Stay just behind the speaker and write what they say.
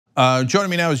Joining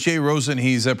me now is Jay Rosen.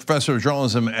 He's a professor of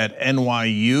journalism at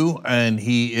NYU, and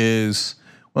he is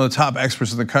one of the top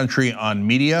experts in the country on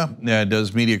media.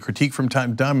 Does media critique from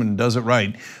time to time and does it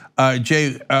right.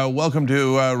 Jay, welcome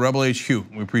to Rebel HQ.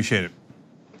 We appreciate it.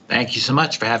 Thank you so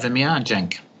much for having me on,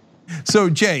 Cenk. So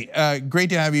Jay, great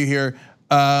to have you here.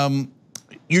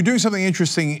 You're doing something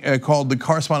interesting called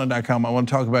thecorrespondent.com. I want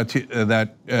to talk about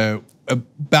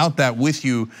that with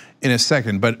you in a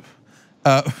second, but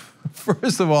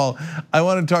first of all, I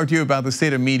want to talk to you about the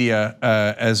state of media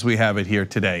as we have it here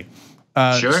today.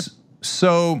 Sure.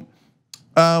 So,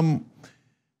 in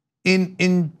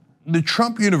the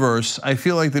Trump universe, I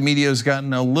feel like the media has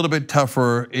gotten a little bit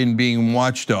tougher in being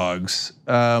watchdogs.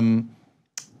 One,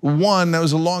 that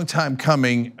was a long time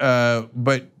coming,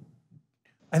 but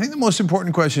I think the most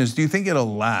important question is, do you think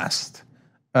it'll last?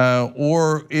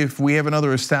 Or if we have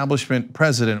another establishment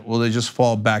president, will they just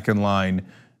fall back in line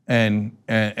and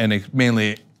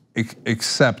mainly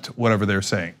accept whatever they're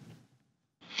saying?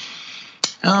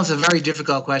 Well, it's a very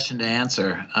difficult question to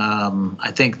answer.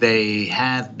 I think they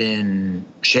have been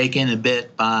shaken a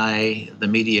bit by the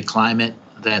media climate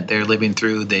that they're living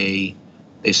through. They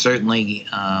certainly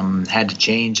had to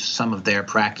change some of their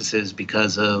practices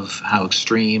because of how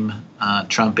extreme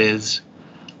Trump is.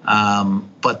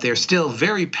 But they're still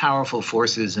very powerful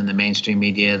forces in the mainstream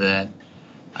media that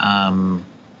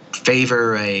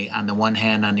favor on the one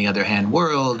hand, on the other hand,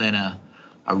 world and a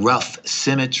rough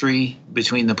symmetry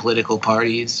between the political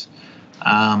parties.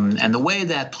 And the way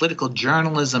that political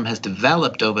journalism has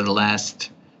developed over the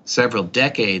last several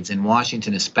decades, in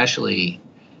Washington especially,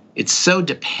 it's so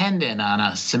dependent on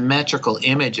a symmetrical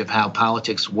image of how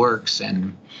politics works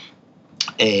and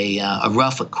a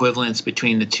rough equivalence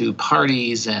between the two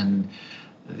parties and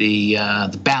the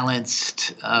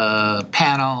balanced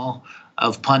panel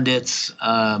of pundits.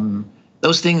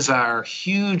 Those things are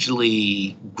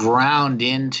hugely ground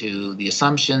into the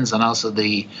assumptions and also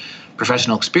the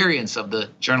professional experience of the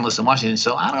journalists in Washington.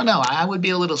 So I don't know. I would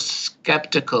be a little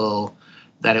skeptical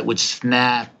that it would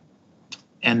snap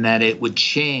and that it would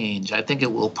change. I think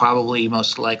it will probably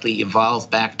most likely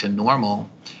evolve back to normal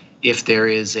if there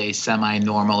is a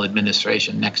semi-normal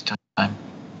administration next time.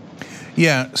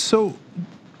 Yeah, so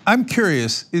I'm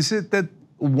curious, is it that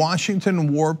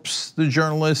Washington warps the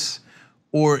journalists,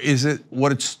 or is it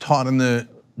what it's taught in the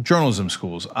journalism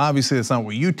schools? Obviously, that's not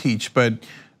what you teach, but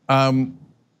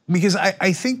because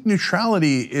I think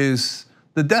neutrality is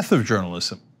the death of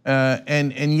journalism,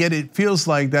 and yet it feels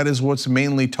like that is what's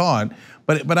mainly taught.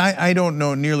 But I don't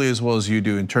know nearly as well as you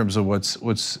do in terms of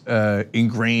what's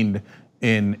ingrained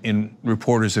in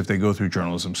reporters if they go through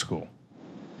journalism school.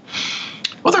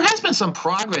 Well, there has been some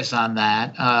progress on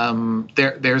that.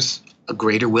 There's a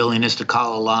greater willingness to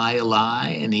call a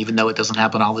lie, and even though it doesn't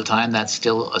happen all the time, that's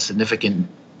still a significant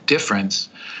difference.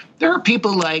 There are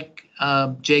people like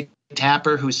Jake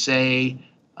Tapper who say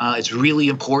it's really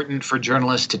important for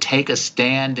journalists to take a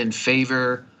stand in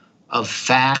favor of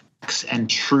facts and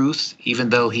truth, even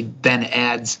though he then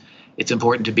adds it's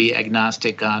important to be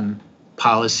agnostic on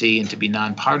policy and to be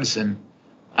nonpartisan.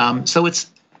 So it's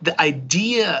the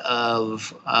idea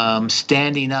of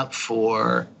standing up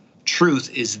for truth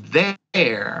is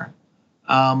there,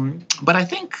 but I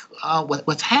think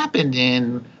what's happened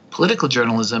in political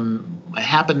journalism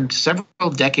happened several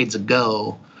decades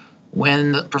ago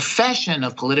when the profession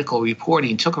of political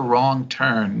reporting took a wrong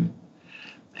turn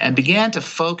and began to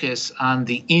focus on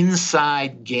the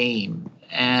inside game.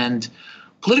 And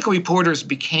political reporters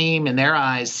became, in their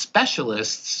eyes,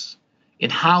 specialists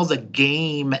in how the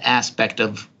game aspect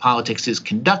of politics is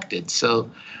conducted. So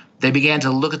they began to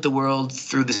look at the world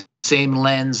through the same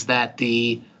lens that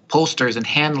the pollsters and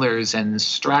handlers and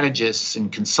strategists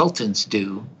and consultants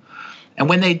do. And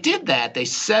when they did that, they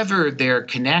severed their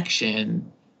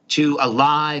connection to a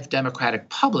live democratic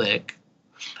public,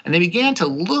 and they began to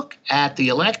look at the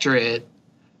electorate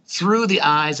through the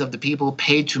eyes of the people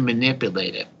paid to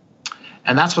manipulate it.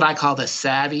 And that's what I call the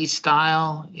savvy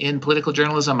style in political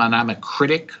journalism, and I'm a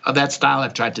critic of that style.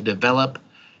 I've tried to develop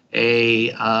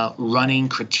a running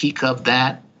critique of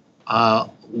that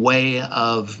way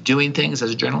of doing things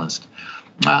as a journalist.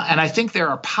 And I think there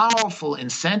are powerful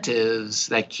incentives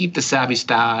that keep the savvy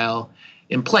style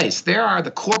in place. There are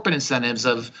the corporate incentives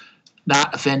of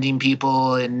not offending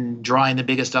people and drawing the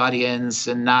biggest audience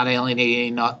and not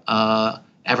alienating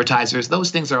advertisers.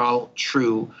 Those things are all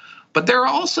true. But there are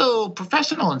also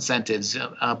professional incentives.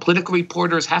 Political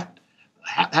reporters have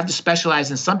to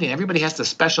specialize in something. Everybody has to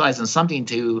specialize in something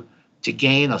to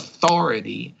gain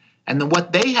authority. And then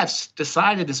what they have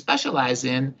decided to specialize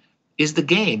in is the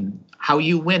game, how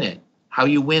you win it, how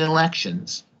you win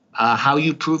elections, how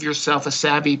you prove yourself a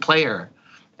savvy player.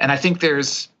 And I think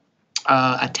there's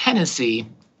a tendency,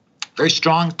 very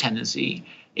strong tendency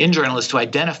in journalists to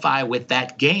identify with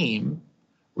that game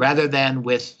rather than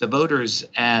with the voters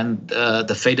and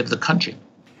the fate of the country.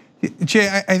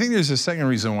 Jay, I think there's a second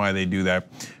reason why they do that,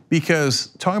 because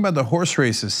talking about the horse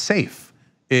race is safe.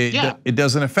 It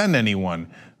doesn't offend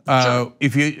anyone. Sure.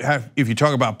 If you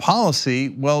talk about policy,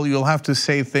 well, you'll have to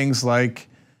say things like,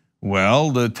 well,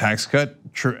 the tax cut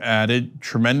added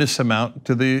tremendous amount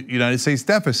to the United States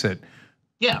deficit.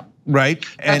 Yeah. Right.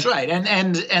 That's right.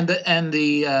 And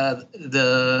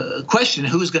the question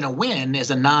who's going to win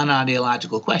is a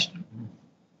non-ideological question.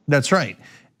 That's right.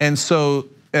 And so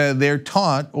they're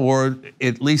taught, or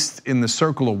at least in the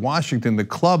circle of Washington, the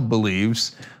club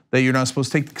believes that you're not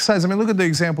supposed to take sides. I mean, look at the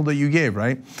example that you gave,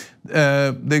 right?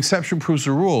 The exception proves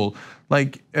the rule.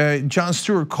 Like Jon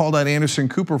Stewart called out Anderson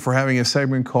Cooper for having a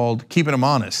segment called "Keeping Him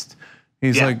Honest."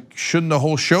 He's like, shouldn't the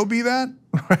whole show be that?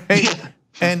 Right? Yeah.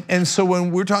 And so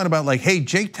when we're talking about like, hey,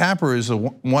 Jake Tapper is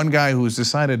one guy who's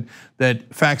decided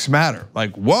that facts matter.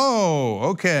 Like, whoa,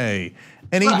 okay,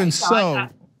 and right. Even so.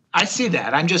 I see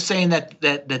that. I'm just saying that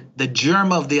the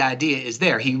germ of the idea is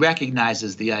there. He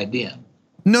recognizes the idea.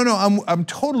 No, I'm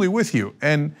totally with you.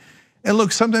 And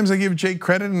look, sometimes I give Jake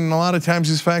credit, and a lot of times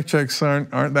his fact checks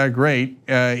aren't that great.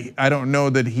 I don't know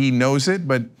that he knows it,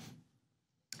 but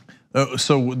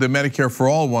so the Medicare for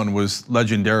All one was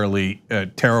legendarily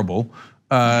terrible.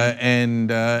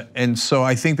 And so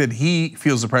I think that he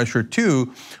feels the pressure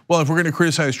too. Well, if we're going to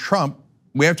criticize Trump,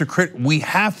 we have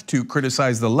to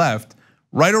criticize the left,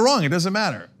 right or wrong. It doesn't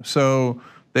matter. So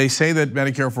they say that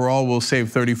Medicare for All will save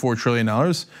 $34 trillion.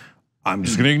 I'm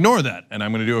just going to ignore that, and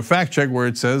I'm going to do a fact check where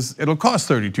it says it'll cost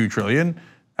 $32 trillion,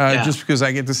 just because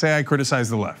I get to say I criticize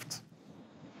the left.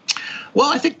 Well,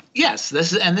 I think yes.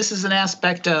 This is an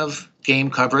aspect of game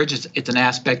coverage. It's an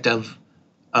aspect of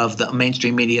the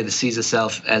mainstream media that sees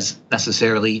itself as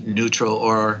necessarily neutral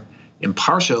or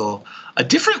impartial. A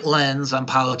different lens on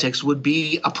politics would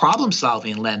be a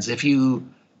problem-solving lens. If you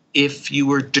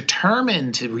were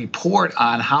determined to report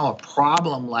on how a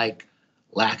problem like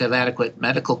lack of adequate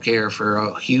medical care for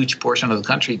a huge portion of the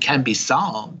country can be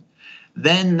solved,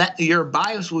 then your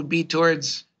bias would be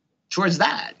towards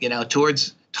that,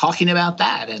 towards talking about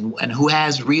that and who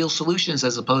has real solutions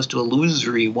as opposed to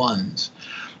illusory ones.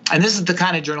 And this is the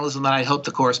kind of journalism that I hope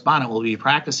the correspondent will be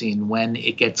practicing when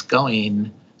it gets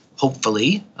going,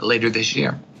 hopefully later this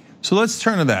year. So let's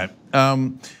turn to that.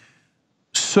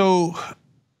 So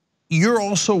you're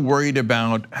also worried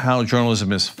about how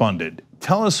journalism is funded.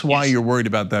 Tell us why you're worried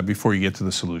about that before you get to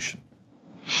the solution.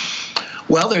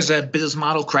 Well, there's a business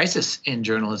model crisis in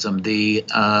journalism. The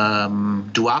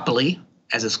duopoly,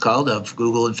 as it's called, of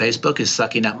Google and Facebook is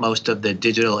sucking up most of the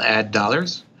digital ad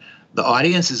dollars. The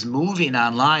audience is moving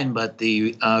online, but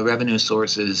the revenue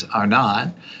sources are not.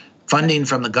 Funding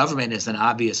from the government is an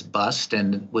obvious bust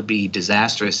and would be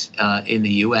disastrous in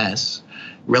the US.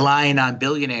 Relying on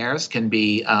billionaires can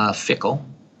be fickle.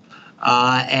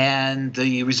 And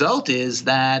the result is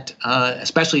that,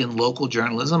 especially in local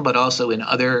journalism, but also in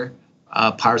other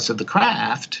parts of the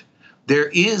craft, there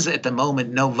is at the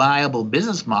moment no viable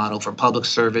business model for public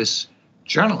service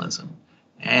journalism.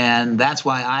 And that's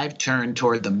why I've turned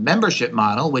toward the membership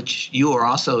model, which you are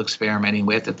also experimenting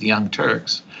with at the Young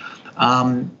Turks,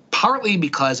 partly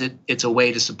because it's a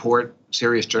way to support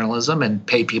serious journalism and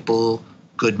pay people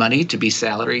good money to be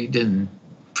salaried and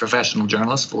professional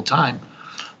journalists full time.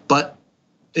 But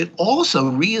it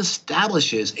also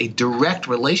reestablishes a direct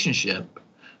relationship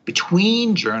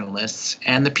between journalists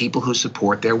and the people who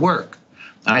support their work.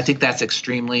 And I think that's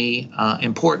extremely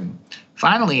important.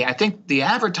 Finally, I think the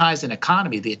advertising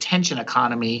economy, the attention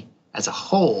economy as a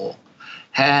whole,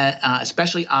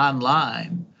 especially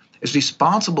online, is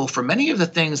responsible for many of the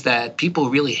things that people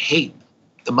really hate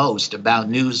the most about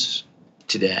news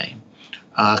today.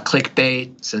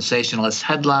 Clickbait, sensationalist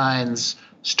headlines,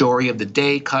 story of the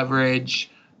day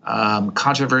coverage,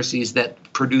 controversies that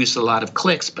produce a lot of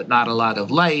clicks but not a lot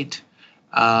of light,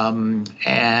 and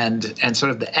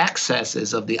sort of the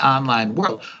excesses of the online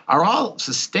world are all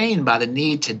sustained by the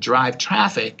need to drive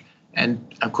traffic. And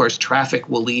of course, traffic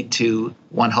will lead to,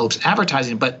 one hopes,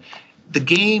 advertising. But the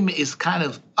game is kind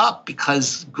of up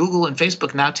because Google and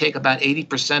Facebook now take about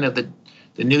 80% of the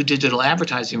new digital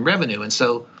advertising revenue. And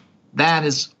so that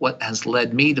is what has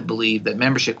led me to believe that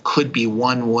membership could be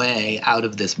one way out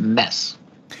of this mess.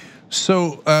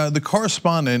 So the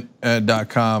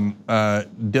correspondent.com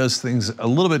does things a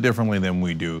little bit differently than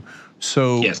we do.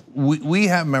 So yes. we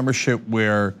have membership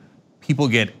where people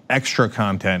get extra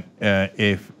content,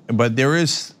 but there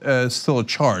is still a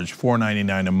charge,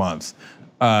 $4.99 a month.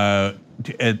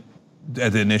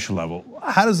 at the initial level.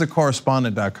 How does the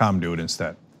correspondent.com do it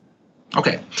instead?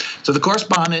 Okay, so the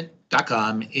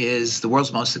correspondent.com is the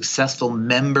world's most successful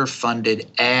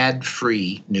member-funded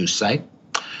ad-free news site.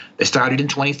 They started in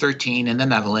 2013 in the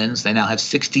Netherlands. They now have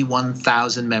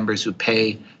 61,000 members who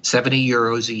pay 70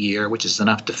 euros a year, which is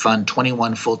enough to fund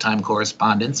 21 full-time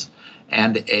correspondents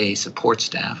and a support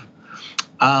staff.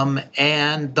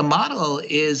 And the model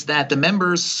is that the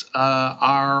members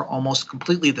are almost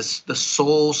completely the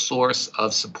sole source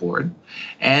of support.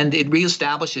 And it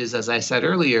reestablishes, as I said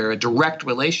earlier, a direct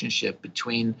relationship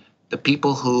between the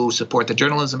people who support the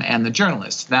journalism and the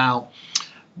journalists. Now,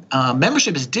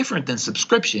 membership is different than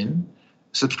subscription.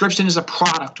 Subscription is a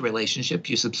product relationship.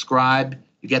 You subscribe,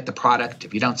 you get the product.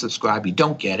 If you don't subscribe, you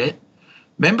don't get it.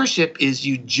 Membership is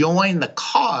you join the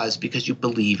cause because you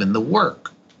believe in the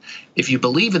work. If you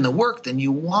believe in the work, then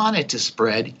you want it to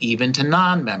spread even to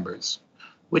non-members,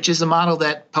 which is a model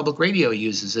that public radio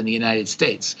uses in the United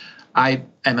States. I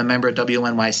am a member of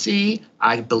WNYC.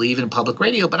 I believe in public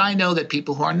radio, but I know that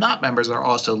people who are not members are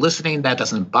also listening. That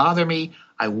doesn't bother me.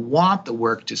 I want the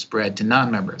work to spread to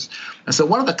non-members. And so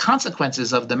one of the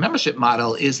consequences of the membership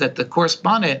model is that the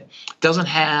correspondent doesn't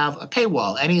have a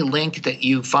paywall. Any link that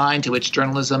you find to its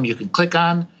journalism, you can click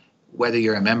on, whether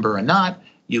you're a member or not.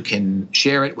 You can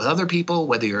share it with other people,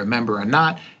 whether you're a member or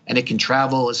not, and it can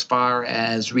travel as far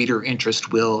as reader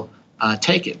interest will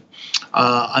take it.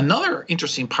 Another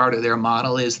interesting part of their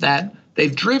model is that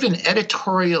they've driven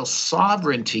editorial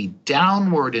sovereignty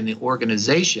downward in the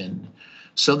organization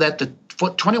so that the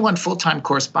 21 full-time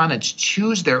correspondents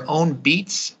choose their own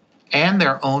beats and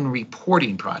their own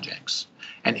reporting projects.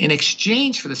 And in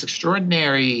exchange for this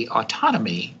extraordinary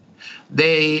autonomy,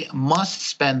 they must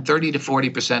spend 30 to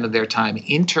 40% of their time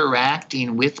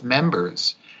interacting with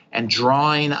members and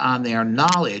drawing on their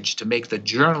knowledge to make the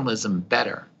journalism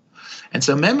better. And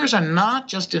so members are not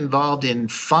just involved in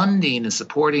funding and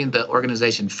supporting the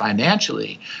organization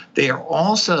financially. They are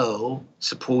also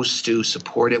supposed to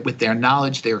support it with their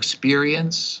knowledge, their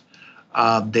experience,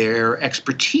 their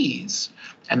expertise.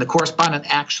 And the correspondent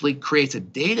actually creates a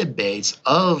database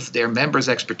of their members'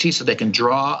 expertise so they can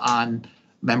draw on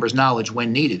members' knowledge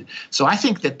when needed. So I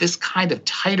think that this kind of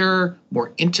tighter,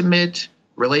 more intimate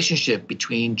relationship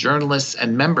between journalists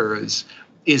and members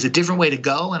is a different way to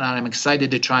go, and I'm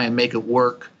excited to try and make it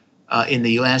work in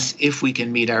the U.S. if we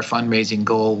can meet our fundraising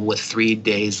goal with 3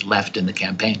 days left in the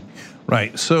campaign.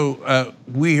 Right, so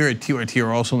we here at TYT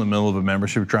are also in the middle of a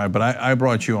membership drive, but I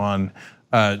brought you on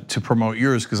to promote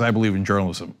yours because I believe in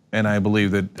journalism, and I believe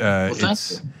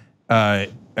that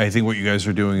I think what you guys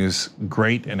are doing is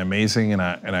great and amazing, and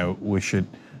I wish it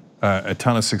a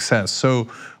ton of success. So,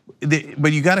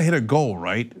 but you got to hit a goal,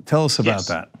 right? Tell us about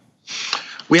that.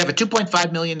 We have a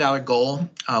 $2.5 million goal,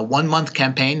 1 month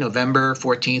campaign, November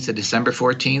 14th to December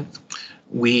 14th.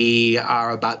 We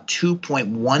are about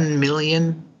 2.1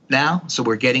 million now, so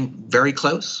we're getting very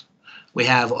close. We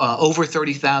have over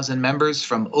 30,000 members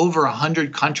from over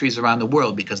 100 countries around the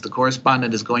world because the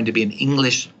correspondent is going to be an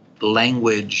English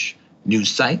language news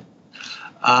site.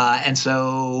 And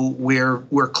so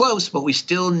we're close, but we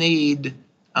still need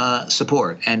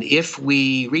support. And if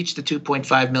we reach the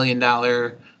 $2.5 million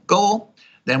goal,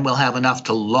 then we'll have enough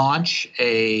to launch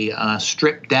a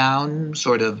stripped down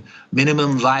sort of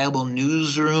minimum viable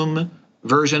newsroom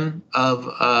version of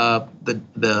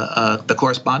the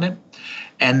correspondent.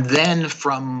 And then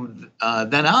from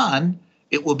then on,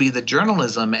 it will be the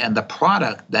journalism and the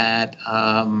product that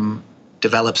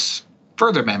develops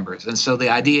further members. And so the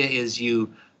idea is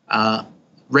you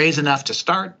raise enough to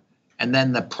start, and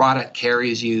then the product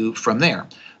carries you from there.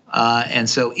 And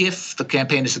so if the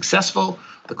campaign is successful,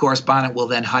 the correspondent will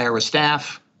then hire a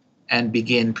staff and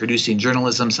begin producing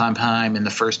journalism sometime in the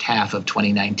first half of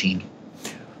 2019.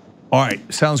 All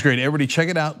right, sounds great. Everybody check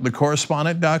it out,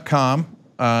 thecorrespondent.com.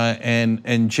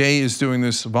 And Jay is doing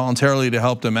this voluntarily to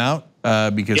help them out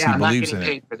because he believes in it. Yeah, not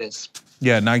getting paid for this.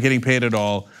 Yeah, not getting paid at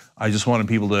all. I just wanted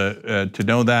people to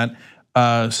know that.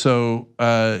 So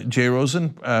Jay Rosen,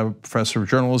 professor of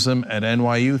journalism at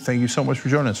NYU, thank you so much for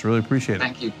joining us. Really appreciate it.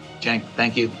 Thank you, Cenk.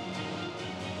 Thank you.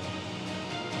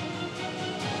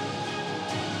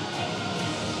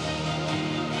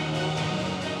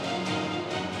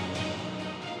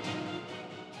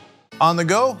 On the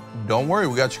go? Don't worry,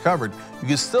 we got you covered. You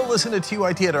can still listen to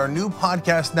TYT at our new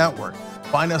podcast network.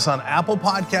 Find us on Apple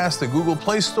Podcasts, the Google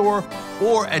Play Store,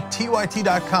 or at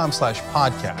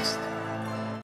tyt.com/podcast.